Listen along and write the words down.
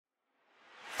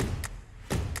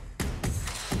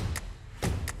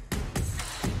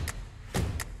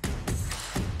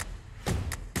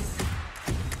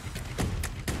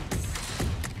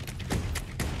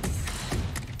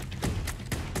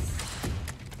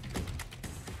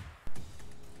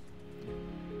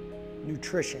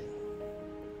nutrition.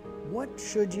 What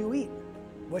should you eat?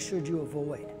 What should you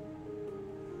avoid?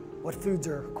 What foods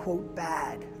are, quote,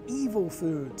 bad, evil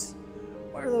foods?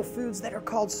 What are the foods that are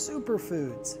called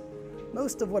superfoods?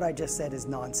 Most of what I just said is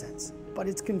nonsense, but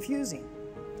it's confusing.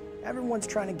 Everyone's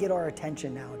trying to get our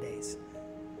attention nowadays,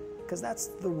 because that's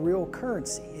the real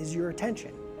currency, is your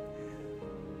attention.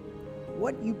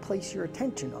 What you place your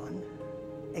attention on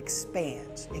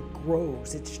expands, it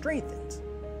grows, it strengthens.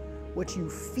 What you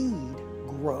feed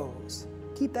grows.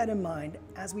 Keep that in mind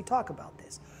as we talk about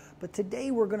this. But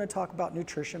today we're going to talk about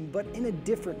nutrition, but in a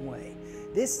different way.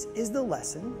 This is the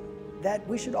lesson that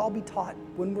we should all be taught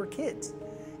when we're kids,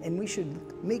 and we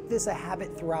should make this a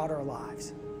habit throughout our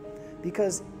lives,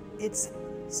 because it's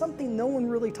something no one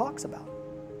really talks about,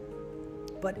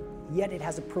 but yet it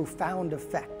has a profound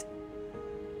effect.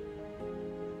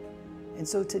 And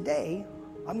so today,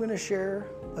 I'm going to share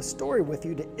a story with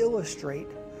you to illustrate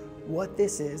what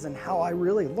this is and how I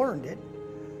really learned it,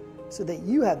 so that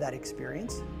you have that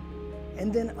experience.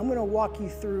 And then I'm going to walk you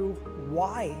through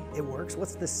why it works,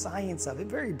 what's the science of it,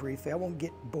 very briefly. I won't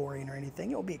get boring or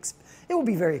anything. It will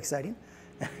be very exciting.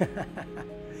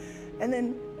 And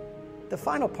then the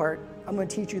final part, I'm going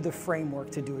to teach you the framework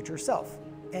to do it yourself.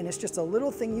 And it's just a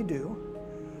little thing you do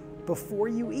before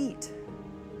you eat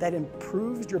that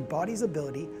improves your body's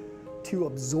ability to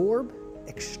absorb,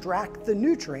 extract the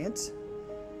nutrients,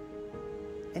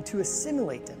 and to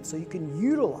assimilate them so you can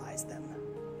utilize them.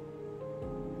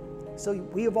 So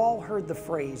we have all heard the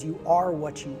phrase, you are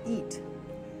what you eat.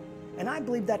 And I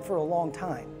believe that for a long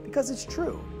time, because it's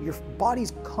true. Your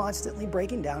body's constantly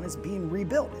breaking down, it's being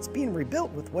rebuilt. It's being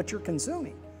rebuilt with what you're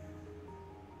consuming.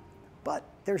 But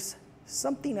there's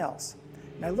something else.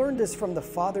 And I learned this from the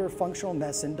father of functional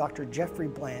medicine, Dr. Jeffrey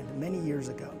Bland, many years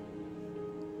ago.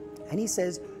 And he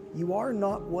says, you are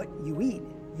not what you eat,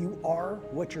 you are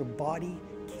what your body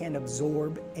can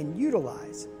absorb and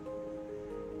utilize.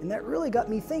 And that really got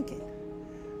me thinking.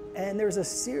 And there's a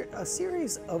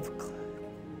series of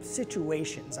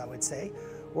situations, I would say,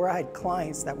 where I had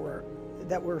clients that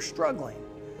were struggling,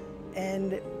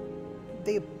 and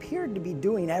they appeared to be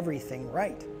doing everything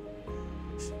right,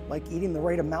 like eating the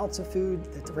right amounts of food,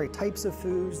 the right types of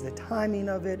foods, the timing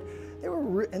of it. They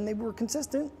were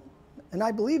consistent, and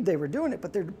I believed they were doing it,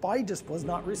 but their body just was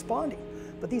not responding.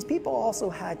 But these people also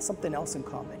had something else in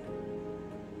common.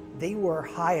 They were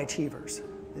high achievers.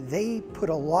 They put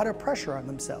a lot of pressure on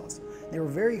themselves. They were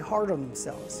very hard on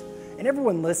themselves. And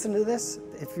everyone listen to this.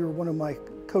 If you're one of my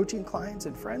coaching clients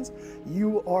and friends,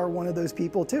 you are one of those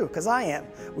people too, because I am.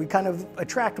 We kind of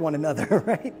attract one another,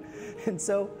 right? And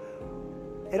so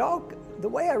the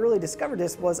way I really discovered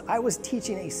this was I was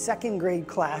teaching a second grade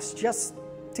class just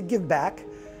to give back.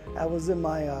 I was in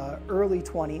my early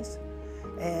 20s,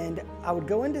 and I would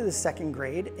go into the second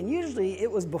grade, and usually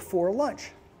it was before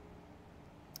lunch.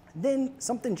 Then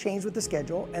something changed with the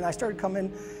schedule, and I started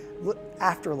coming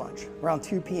after lunch, around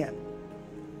 2 p.m.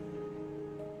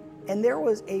 And there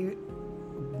was a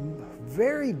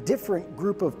very different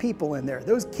group of people in there.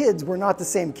 Those kids were not the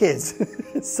same kids.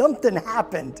 Something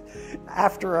happened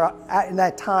in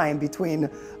that time between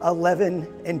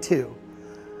 11 and 2.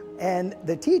 And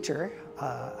the teacher,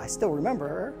 I still remember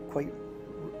her quite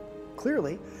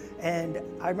clearly, and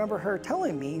I remember her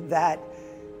telling me that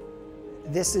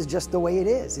this is just the way it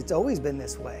is. It's always been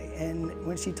this way. And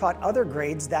when she taught other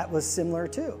grades, that was similar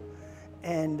too.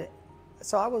 And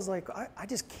so I was like, I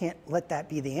just can't let that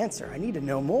be the answer. I need to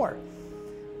know more.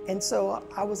 And so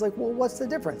I was like, well, what's the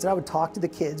difference? And I would talk to the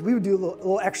kids. We would do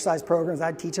little exercise programs.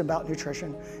 I'd teach them about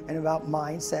nutrition and about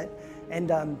mindset.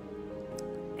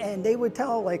 And they would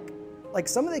tell, like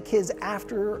some of the kids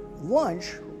after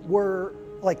lunch were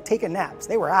like taking naps.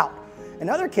 They were out. And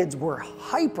other kids were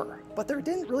hyper. But there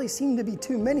didn't really seem to be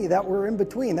too many that were in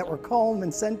between, that were calm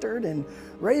and centered and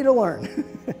ready to learn.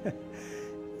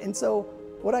 And so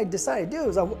what I decided to do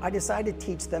is I decided to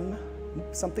teach them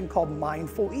something called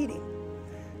mindful eating.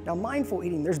 Now, mindful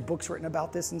eating, there's books written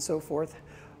about this and so forth,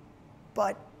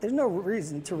 but there's no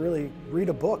reason to really read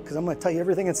a book, because I'm going to tell you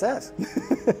everything it says.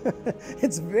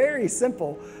 It's very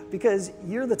simple, because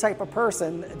you're the type of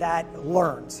person that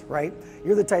learns, right?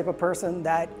 You're the type of person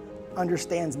that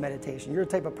understands meditation. You're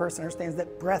the type of person who understands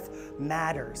that breath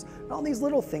matters. And all these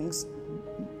little things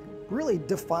really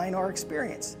define our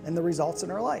experience and the results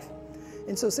in our life.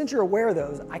 And so since you're aware of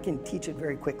those, I can teach it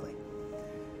very quickly.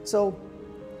 So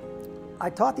I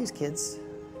taught these kids,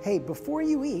 hey, before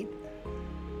you eat,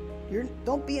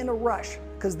 don't be in a rush,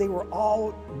 because they were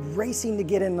all racing to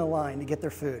get in the line to get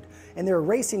their food. And they were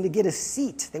racing to get a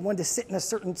seat. They wanted to sit in a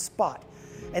certain spot.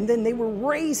 And then they were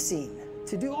racing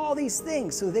to do all these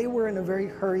things. So they were in a very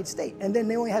hurried state. And then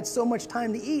they only had so much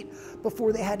time to eat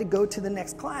before they had to go to the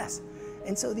next class.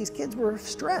 And so these kids were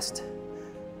stressed.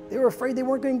 They were afraid they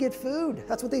weren't going to get food.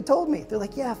 That's what they told me. They're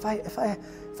like, yeah, if I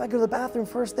go to the bathroom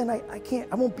first, then I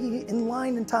won't be in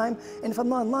line in time. And if I'm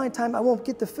not in line in time, I won't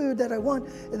get the food that I want.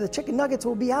 And the chicken nuggets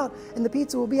will be out and the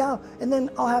pizza will be out. And then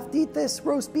I'll have to eat this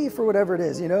roast beef or whatever it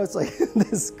is. You know, it's like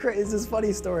this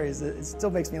funny stories. It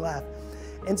still makes me laugh.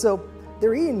 And so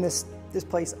they're eating this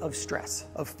place of stress,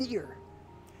 of fear.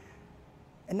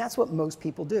 And that's what most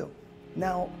people do.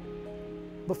 Now,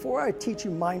 before I teach you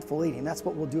mindful eating, that's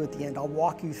what we'll do at the end. I'll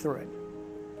walk you through it.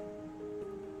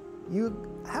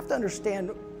 You have to understand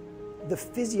the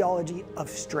physiology of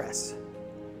stress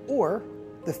or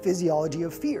the physiology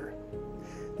of fear.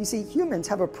 You see, humans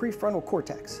have a prefrontal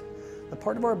cortex, the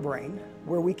part of our brain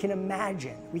where we can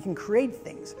imagine, we can create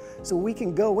things. So we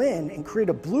can go in and create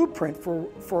a blueprint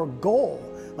for a goal.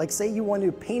 Like say you want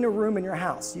to paint a room in your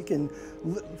house. You can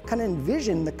kind of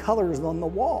envision the colors on the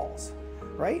walls,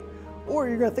 right? Or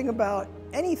you're going to think about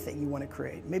anything you want to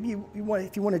create. Maybe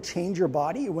if you want to change your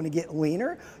body, you want to get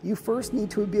leaner, you first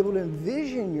need to be able to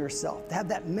envision yourself, to have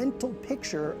that mental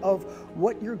picture of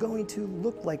what you're going to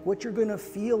look like, what you're going to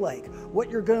feel like, what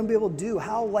you're going to be able to do,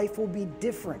 how life will be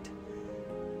different,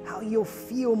 how you'll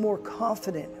feel more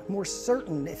confident, more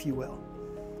certain, if you will,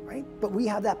 right? But we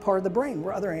have that part of the brain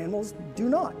where other animals do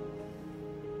not.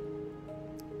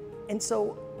 And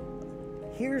so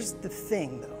here's the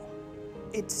thing, though.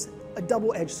 It's a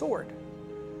double-edged sword.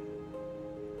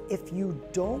 If you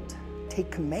don't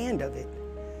take command of it,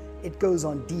 it goes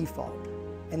on default.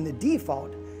 And the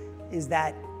default is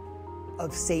that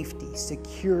of safety,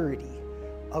 security,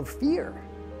 of fear.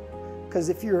 Because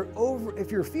if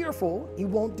you're fearful, you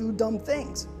won't do dumb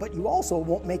things, but you also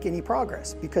won't make any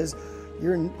progress because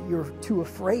you're too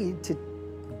afraid to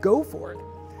go for it.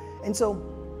 And so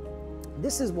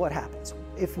this is what happens.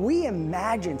 If we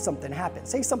imagine something happened,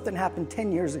 say something happened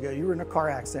 10 years ago, you were in a car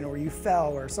accident or you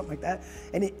fell or something like that,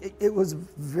 and it was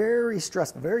very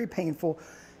stressful, very painful,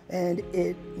 and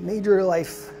it made your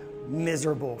life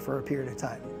miserable for a period of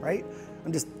time, right?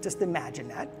 And just imagine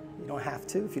that. You don't have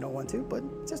to if you don't want to, but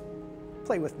just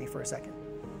play with me for a second.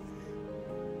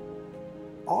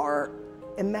 Our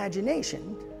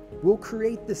imagination will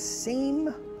create the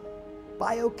same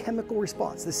biochemical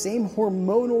response, the same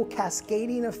hormonal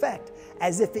cascading effect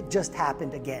as if it just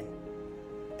happened again.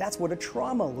 That's what a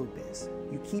trauma loop is.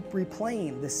 You keep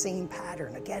replaying the same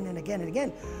pattern again and again and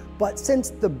again. But since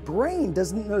the brain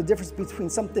doesn't know the difference between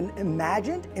something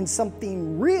imagined and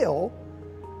something real,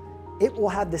 it will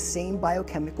have the same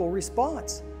biochemical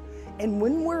response. And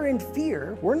when we're in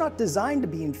fear, we're not designed to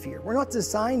be in fear. We're not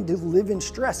designed to live in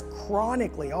stress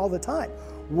chronically all the time.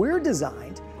 We're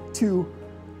designed to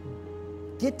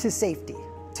get to safety,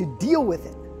 to deal with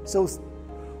it. So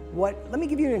let me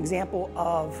give you an example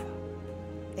of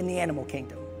in the animal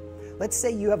kingdom. Let's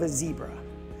say you have a zebra,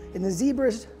 and the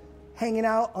zebra's hanging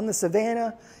out on the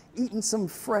savannah, eating some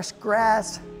fresh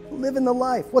grass, living the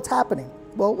life. What's happening?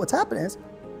 Well, what's happening is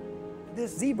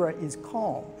this zebra is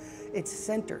calm. It's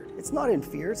centered. It's not in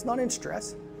fear. It's not in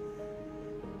stress.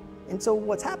 And so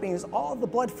what's happening is all the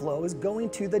blood flow is going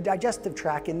to the digestive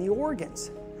tract and the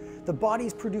organs. The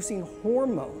body's producing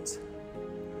hormones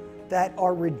that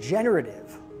are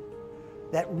regenerative,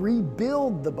 that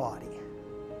rebuild the body.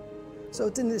 So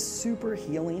it's in this super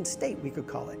healing state, we could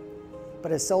call it.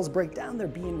 But as cells break down, they're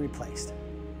being replaced.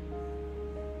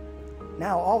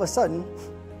 Now, all of a sudden,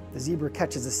 the zebra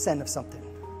catches a scent of something.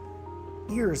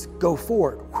 Ears go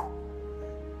forward,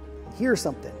 hear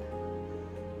something.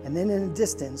 And then in the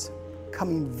distance,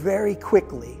 coming very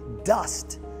quickly,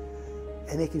 dust.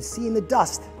 And they can see in the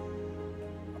dust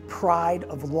a pride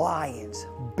of lions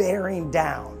bearing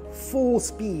down, full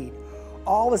speed.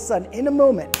 All of a sudden, in a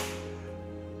moment,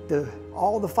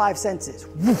 all the five senses,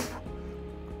 woof,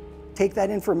 take that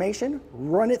information,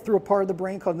 run it through a part of the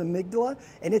brain called the amygdala,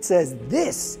 and it says,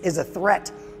 this is a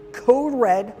threat. Code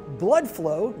red, blood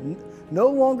flow, no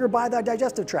longer by the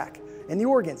digestive tract and the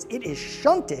organs. It is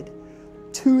shunted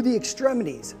to the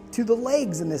extremities, to the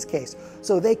legs in this case,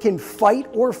 so they can fight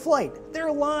or flight.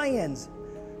 They're lions.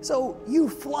 So you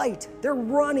flight, they're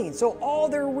running. So all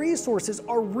their resources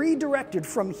are redirected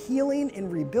from healing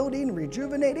and rebuilding and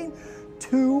rejuvenating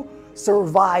to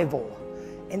survival.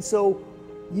 And so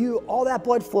all that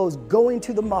blood flow is going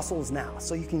to the muscles now,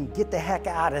 so you can get the heck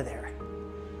out of there.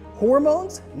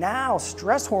 Hormones, now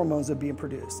stress hormones are being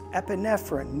produced.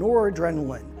 Epinephrine,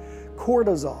 noradrenaline,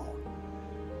 cortisol.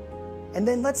 And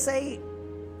then let's say,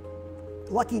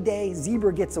 lucky day,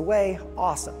 zebra gets away,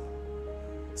 awesome.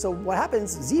 So what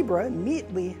happens, zebra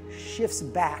immediately shifts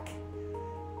back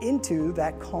into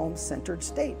that calm, centered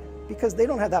state because they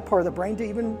don't have that part of the brain to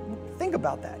even think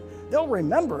about that. They'll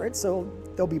remember it, so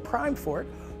they'll be primed for it.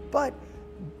 But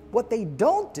what they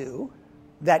don't do,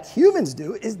 that humans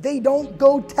do, is they don't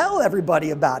go tell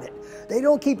everybody about it. They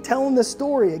don't keep telling the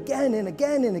story again and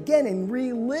again and again and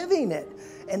reliving it.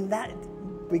 And that,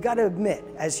 we got to admit,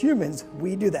 as humans,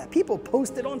 we do that. People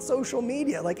post it on social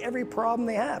media, like every problem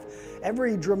they have,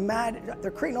 every dramatic,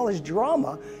 they're creating all this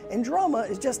drama, and drama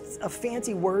is just a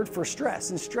fancy word for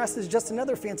stress, and stress is just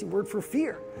another fancy word for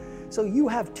fear. So you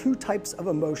have two types of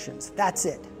emotions. That's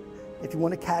it. If you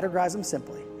want to categorize them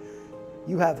simply.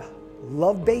 You have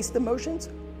love-based emotions.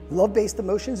 Love-based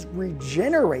emotions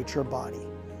regenerate your body.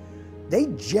 They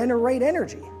generate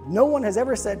energy. No one has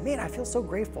ever said, man, I feel so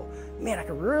grateful. Man,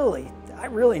 I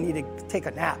really need to take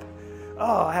a nap.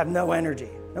 Oh, I have no energy.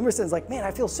 No one says like, man,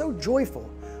 I feel so joyful.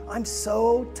 I'm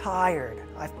so tired.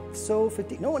 I'm so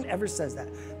fatigued. No one ever says that.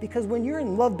 Because when you're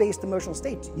in love-based emotional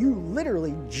states, you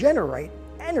literally generate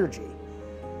energy.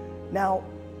 Now,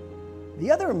 the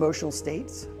other emotional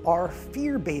states are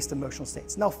fear-based emotional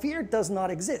states. Now, fear does not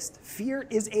exist. Fear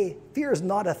is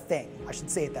not a thing. I should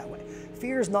say it that way.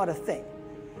 Fear is not a thing.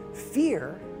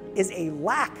 Fear is a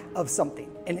lack of something,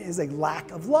 and it is a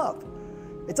lack of love.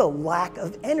 It's a lack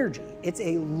of energy. It's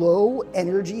a low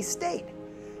energy state.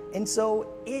 And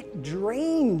so it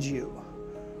drains you.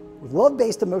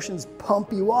 Love-based emotions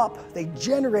pump you up. They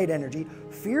generate energy.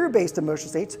 Fear-based emotional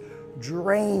states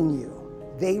drain you.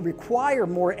 They require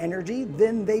more energy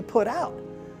than they put out.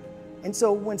 And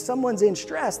so when someone's in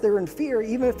stress, they're in fear,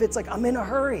 even if it's like, I'm in a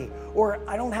hurry, or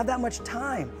I don't have that much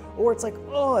time, or it's like,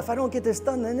 oh, if I don't get this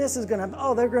done, then this is gonna happen.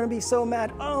 Oh, they're gonna be so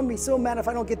mad. Oh, I'm gonna be so mad if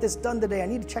I don't get this done today. I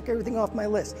need to check everything off my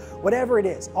list. Whatever it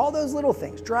is, all those little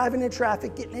things, driving in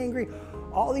traffic, getting angry,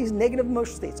 all these negative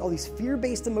emotional states, all these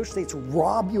fear-based emotional states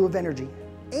rob you of energy,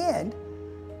 and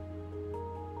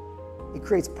it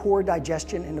creates poor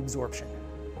digestion and absorption.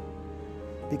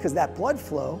 Because that blood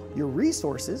flow, your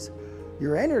resources,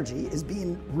 your energy is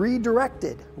being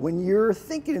redirected when you're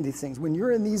thinking of these things. When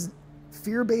you're in these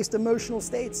fear-based emotional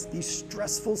states, these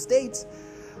stressful states,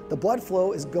 the blood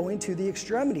flow is going to the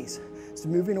extremities. It's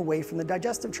moving away from the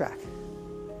digestive tract.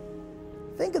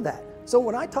 Think of that. So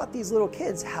when I taught these little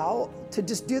kids how to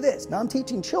just do this, now I'm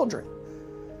teaching children,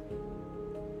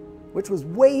 which was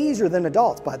way easier than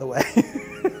adults, by the way.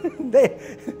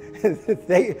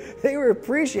 They would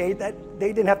appreciate that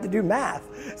they didn't have to do math.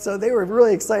 So they were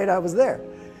really excited I was there.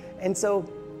 And so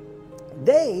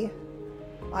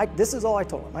this is all I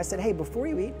told them. I said, hey, before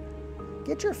you eat,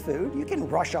 get your food. You can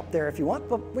rush up there if you want,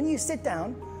 but when you sit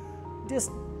down,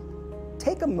 just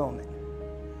take a moment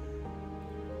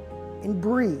and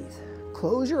breathe.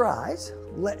 Close your eyes.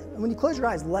 When you close your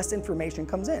eyes, less information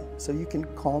comes in, so you can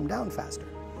calm down faster.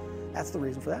 That's the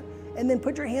reason for that. And then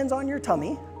put your hands on your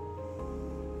tummy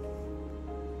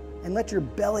and let your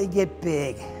belly get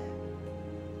big.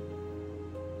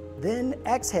 Then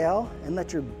exhale and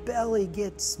let your belly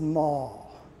get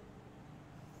small.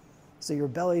 So your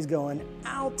belly's going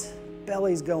out,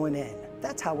 belly's going in.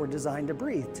 That's how we're designed to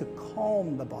breathe, to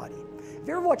calm the body. If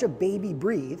you ever watch a baby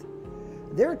breathe,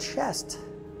 their chest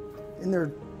and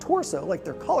their torso, like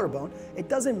their collarbone, it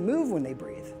doesn't move when they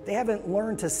breathe. They haven't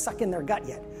learned to suck in their gut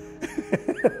yet.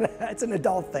 That's an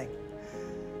adult thing.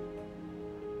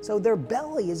 So their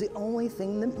belly is the only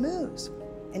thing that moves.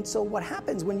 And so what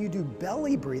happens when you do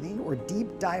belly breathing or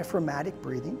deep diaphragmatic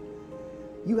breathing,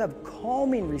 you have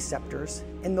calming receptors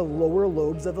in the lower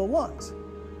lobes of the lungs,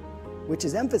 which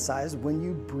is emphasized when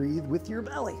you breathe with your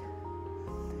belly.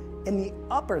 In the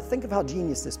upper, think of how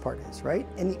genius this part is, right?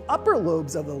 In the upper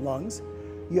lobes of the lungs,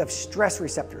 you have stress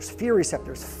receptors, fear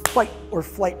receptors, fight or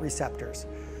flight receptors.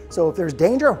 So if there's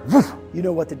danger, you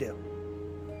know what to do.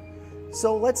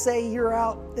 So let's say you're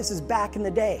out, this is back in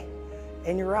the day,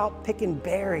 and you're out picking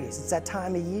berries. It's that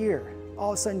time of year.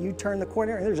 All of a sudden you turn the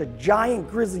corner and there's a giant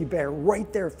grizzly bear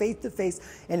right there face to face,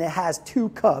 and it has 2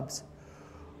 cubs.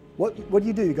 What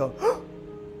do? You go,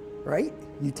 right?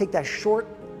 You take that short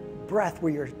breath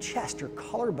where your chest, your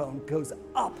collarbone goes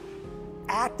up,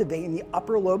 activating the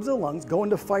upper lobes of the lungs, go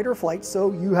into fight or flight,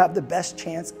 so you have the best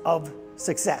chance of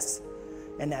success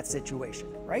in that situation,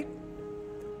 right?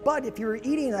 But if you're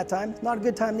eating at that time, it's not a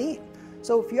good time to eat.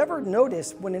 So if you ever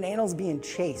notice when an animal's being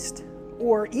chased,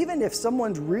 or even if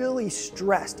someone's really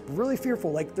stressed, really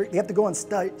fearful, like they have to go on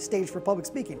stage for public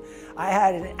speaking. I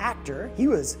had an actor,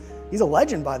 he's a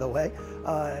legend, by the way,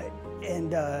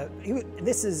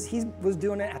 he was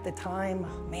doing it at the time,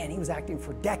 man, he was acting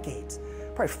for decades,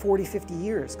 probably 40, 50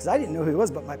 years, because I didn't know who he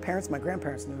was, but my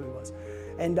grandparents knew who he was.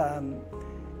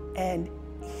 And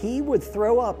he would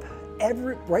throw up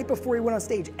right before he went on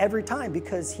stage every time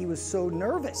because he was so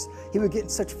nervous. He would get in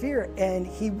such fear, and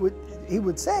he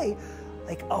would say,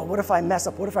 like, oh, what if I mess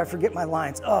up? What if I forget my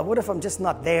lines? Oh, what if I'm just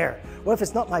not there? What if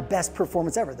it's not my best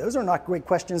performance ever? Those are not great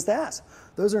questions to ask.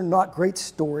 Those are not great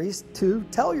stories to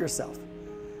tell yourself.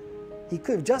 He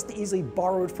could have just easily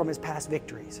borrowed from his past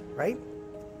victories, right?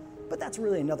 But that's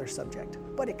really another subject,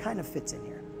 but it kind of fits in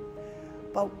here.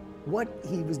 But what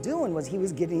he was doing was he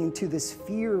was getting into this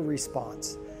fear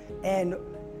response. And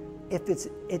if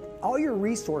all your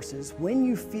resources, when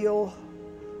you feel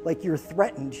like you're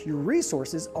threatened, your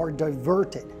resources are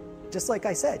diverted, just like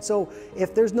I said. So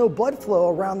if there's no blood flow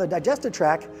around the digestive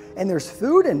tract and there's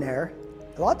food in there,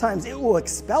 a lot of times it will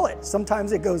expel it.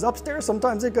 Sometimes it goes upstairs,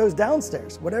 sometimes it goes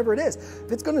downstairs, whatever it is.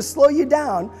 If it's going to slow you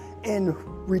down and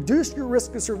reduce your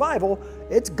risk of survival,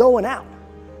 it's going out.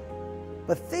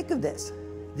 But think of this.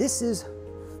 This is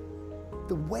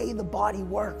the way the body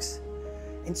works.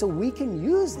 And so we can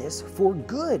use this for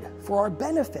good, for our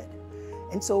benefit.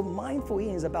 And so mindful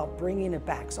eating is about bringing it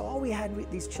back. So all we had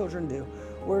these children do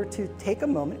were to take a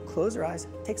moment, close their eyes,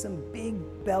 take some big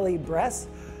belly breaths,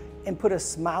 and put a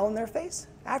smile on their face.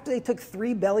 After they took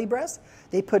 3 belly breaths,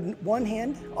 they put one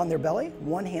hand on their belly,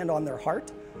 one hand on their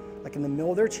heart, like in the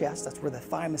middle of their chest. That's where the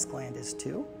thymus gland is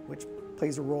too, which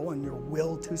plays a role in your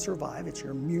will to survive. It's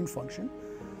your immune function.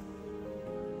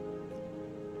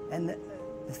 And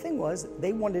the thing was,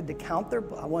 I wanted them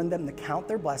to count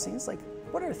their blessings. Like,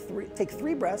 take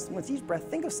 3 breaths, and with each breath,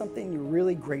 think of something you're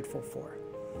really grateful for.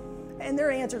 And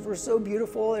their answers were so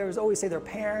beautiful. They always say their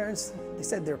parents, they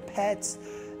said their pets,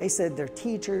 they said their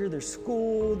teacher, their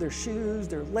school, their shoes,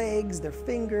 their legs, their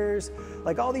fingers,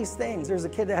 like all these things. There's a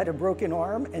kid that had a broken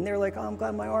arm, and they're like, oh, I'm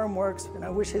glad my arm works, and I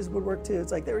wish his would work too.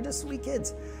 It's like they were just sweet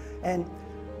kids. And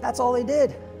that's all they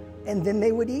did. And then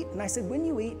they would eat, and I said, when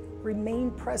you eat, remain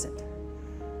present.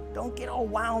 Don't get all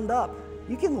wound up.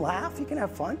 You can laugh, you can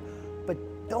have fun, but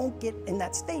don't get in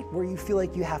that state where you feel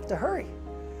like you have to hurry.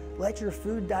 Let your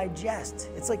food digest.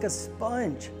 It's like a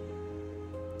sponge.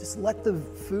 Just let the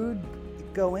food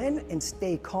go in and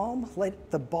stay calm. Let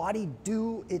the body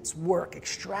do its work.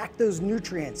 Extract those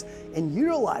nutrients and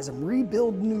utilize them.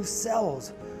 Rebuild new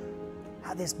cells.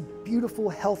 Have this beautiful,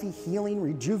 healthy, healing,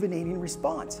 rejuvenating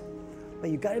response. But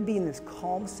you've got to be in this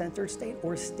calm, centered state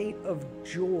or a state of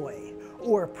joy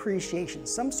or appreciation,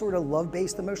 some sort of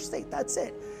love-based emotional state. That's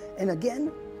it. And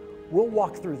again, we'll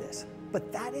walk through this.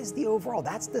 But that is the overall,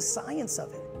 that's the science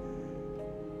of it.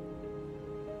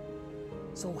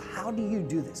 So how do you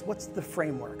do this? What's the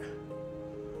framework?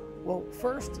 Well,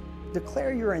 first,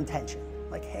 declare your intention.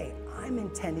 Like, hey, I'm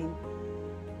intending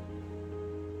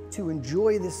to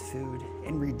enjoy this food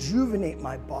and rejuvenate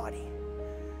my body.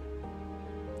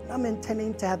 I'm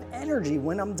intending to have energy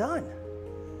when I'm done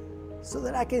so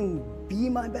that I can be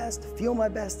my best, feel my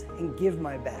best, and give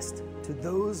my best to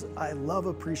those I love,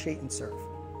 appreciate, and serve.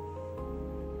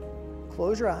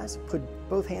 Close your eyes, put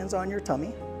both hands on your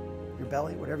tummy, your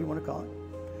belly, whatever you want to call it,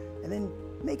 and then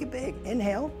make it big.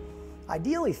 Inhale,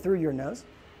 ideally through your nose,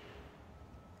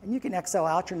 and you can exhale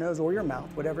out your nose or your mouth,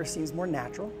 whatever seems more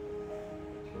natural,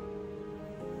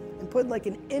 and put like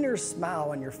an inner smile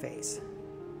on your face.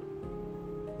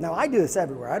 Now, I do this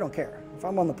everywhere. I don't care. If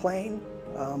I'm on the plane,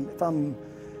 if I'm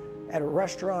at a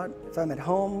restaurant, if I'm at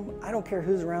home, I don't care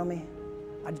who's around me.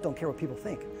 I just don't care what people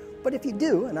think. But if you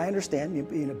do, and I understand, you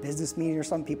be in a business meeting or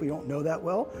some people you don't know that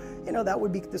well, you know,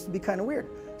 this would be kind of weird.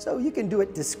 So you can do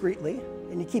it discreetly,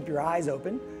 and you keep your eyes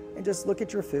open, and just look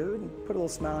at your food and put a little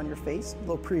smile on your face, a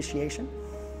little appreciation.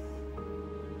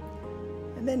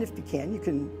 And then if you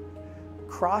can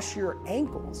cross your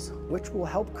ankles, which will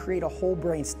help create a whole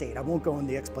brain state. I won't go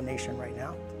into the explanation right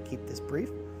now to keep this brief.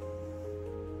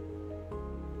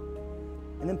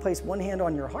 And then place one hand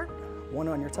on your heart, one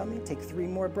on your tummy, take 3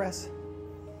 more breaths.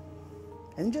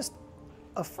 And just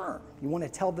affirm. You want to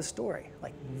tell the story.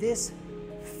 Like, this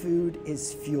food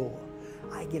is fuel.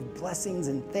 I give blessings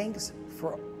and thanks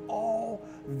for all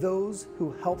those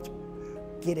who helped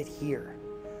get it here.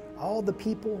 All the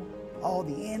people, all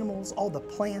the animals, all the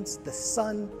plants, the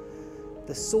sun,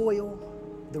 the soil,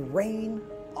 the rain,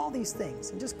 all these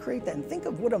things. And just create that and think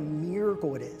of what a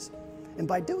miracle it is. And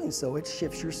by doing so, it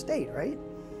shifts your state, right?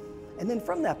 And then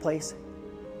from that place,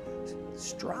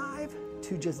 strive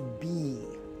to just be,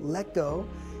 let go,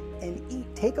 and eat.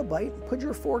 Take a bite, put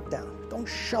your fork down. Don't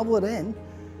shovel it in.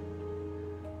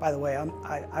 By the way,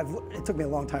 it took me a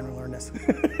long time to learn this.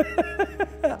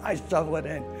 I shovel it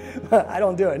in. I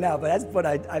don't do it now, but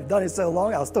I've done it so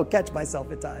long, I'll still catch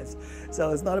myself at times.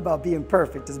 So it's not about being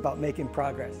perfect, it's about making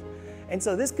progress. And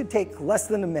so this could take less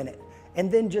than a minute.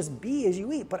 and then just be as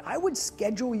you eat. But I would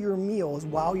schedule your meals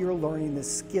while you're learning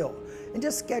this skill. And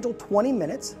just schedule 20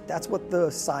 minutes. That's what the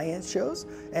science shows.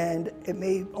 And it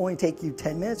may only take you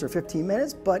 10 minutes or 15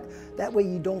 minutes, but that way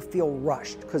you don't feel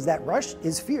rushed, because that rush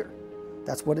is fear.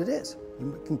 That's what it is.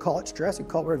 You can call it stress, you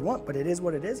can call it whatever you want, but it is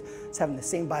what it is. It's having the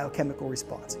same biochemical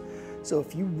response. So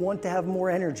if you want to have more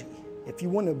energy, if you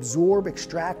want to absorb,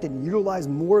 extract, and utilize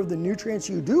more of the nutrients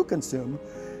you do consume,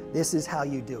 this is how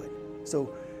you do it.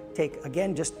 So take,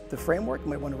 again, just the framework, you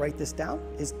might want to write this down,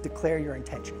 is declare your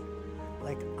intention.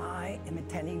 Like, I am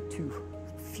intending to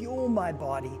fuel my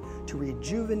body, to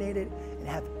rejuvenate it, and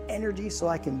have energy so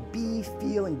I can be,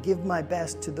 feel, and give my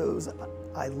best to those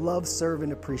I love, serve,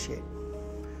 and appreciate.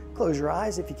 Close your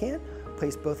eyes if you can.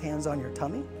 Place both hands on your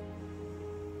tummy.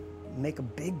 Make a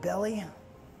big belly.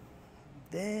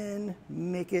 Then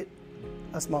make it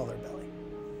a smaller belly.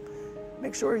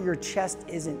 Make sure your chest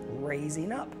isn't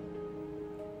raising up.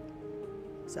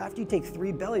 So after you take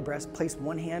 3 belly breaths, place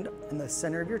one hand in the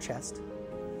center of your chest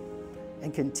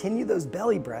and continue those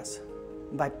belly breaths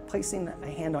by placing a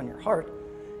hand on your heart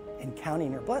and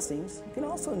counting your blessings. You can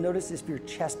also notice if your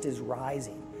chest is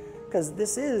rising, because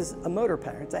this is a motor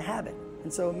pattern, it's a habit.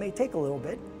 And so it may take a little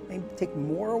bit, it may take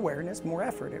more awareness, more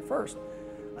effort at first,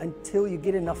 until you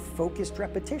get enough focused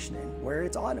repetition in where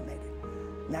it's automated.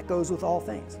 And that goes with all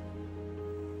things.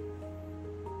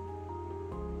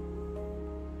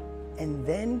 And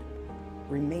then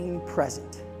remain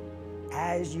present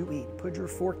as you eat. Put your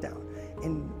fork down.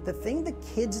 And the thing the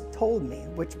kids told me,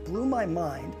 which blew my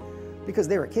mind, because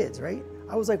they were kids, right?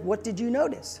 I was like, what did you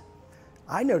notice?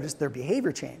 I noticed their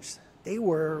behavior changed. They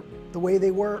were the way they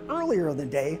were earlier in the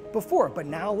day before, but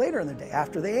now later in the day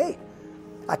after they ate.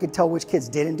 I could tell which kids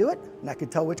didn't do it, and I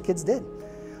could tell which kids did.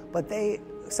 But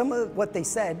some of what they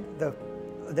said,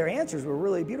 their answers were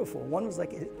really beautiful. One was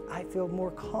like, I feel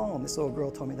more calm. This little girl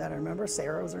told me that, I remember.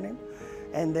 Sarah was her name.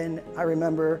 And then I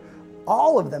remember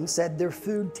all of them said their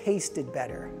food tasted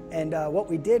better. And what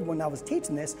we did when I was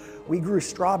teaching this, we grew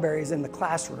strawberries in the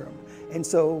classroom. And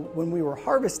so when we were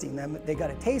harvesting them, they got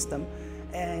to taste them.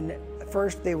 And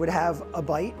first they would have a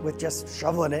bite with just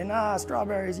shoveling in,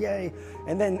 strawberries, yay.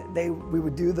 And then we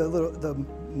would do the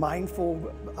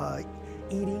mindful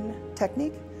eating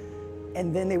technique.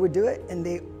 And then they would do it, and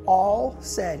they all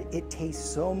said it tastes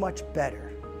so much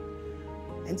better.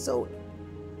 And so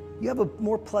you have a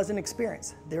more pleasant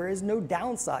experience. There is no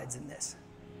downsides in this.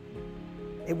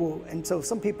 And so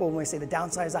some people, when they say the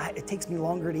downside is it takes me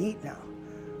longer to eat now.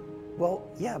 Well,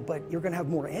 yeah, but you're gonna have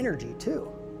more energy too.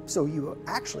 So you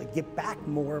actually get back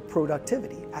more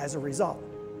productivity as a result.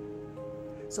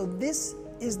 So this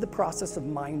is the process of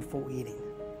mindful eating.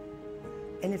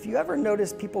 And if you ever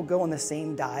notice people go on the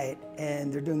same diet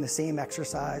and they're doing the same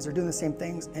exercise, they're doing the same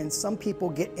things, and some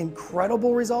people get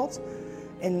incredible results,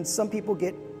 and some people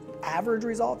get average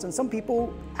results, and some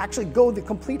people actually go the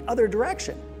complete other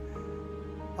direction.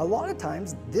 A lot of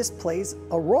times this plays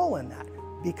a role in that,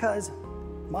 because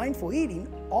mindful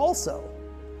eating also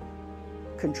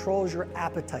controls your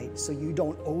appetite so you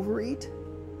don't overeat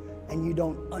and you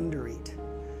don't undereat.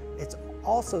 It's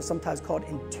also sometimes called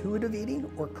intuitive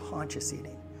eating or conscious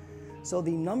eating. So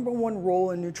the #1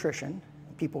 role in nutrition,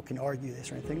 people can argue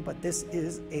this or anything, but this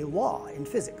is a law in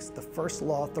physics, the first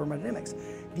law of thermodynamics.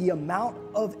 The amount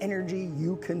of energy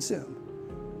you consume,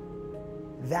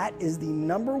 that is the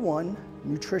 #1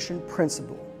 nutrition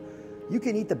principle. You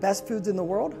can eat the best foods in the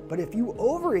world, but if you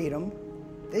overeat them,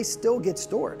 they still get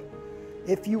stored.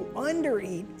 If you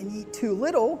undereat and eat too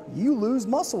little, you lose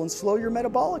muscle and slow your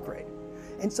metabolic rate.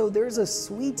 And so there's a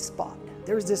sweet spot.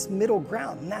 There's this middle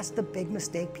ground, and that's the big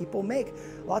mistake people make.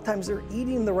 A lot of times they're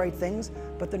eating the right things,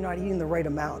 but they're not eating the right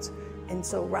amounts. And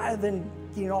so rather than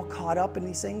getting all caught up in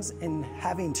these things and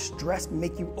having stress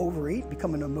make you overeat,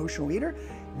 become an emotional eater,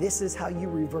 this is how you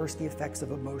reverse the effects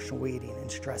of emotional eating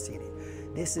and stress eating.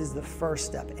 This is the first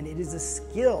step, and it is a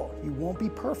skill. You won't be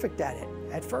perfect at it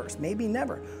at first, maybe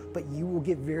never, but you will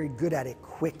get very good at it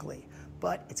quickly.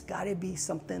 But it's gotta be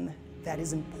something that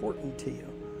is important to you.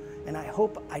 And I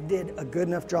hope I did a good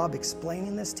enough job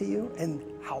explaining this to you and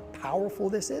how powerful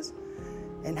this is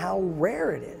and how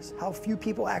rare it is, how few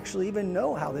people actually even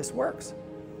know how this works.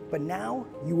 But now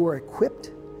you are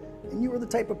equipped and you are the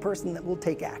type of person that will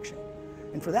take action.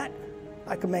 And for that,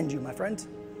 I commend you, my friends.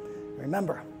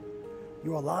 Remember,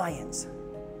 you are lions,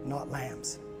 not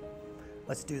lambs.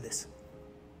 Let's do this.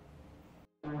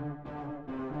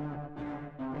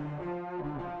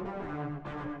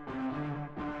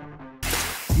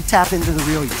 You tap into the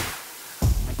real you,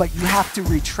 but you have to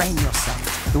retrain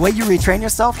yourself. The way you retrain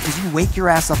yourself is you wake your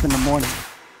ass up in the morning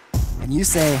and you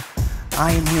say,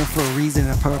 I am here for a reason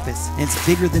and a purpose, and it's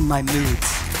bigger than my moods.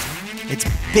 It's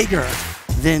bigger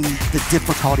than the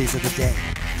difficulties of the day.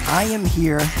 I am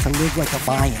here to live like a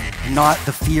lion, not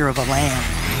the fear of a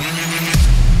lamb.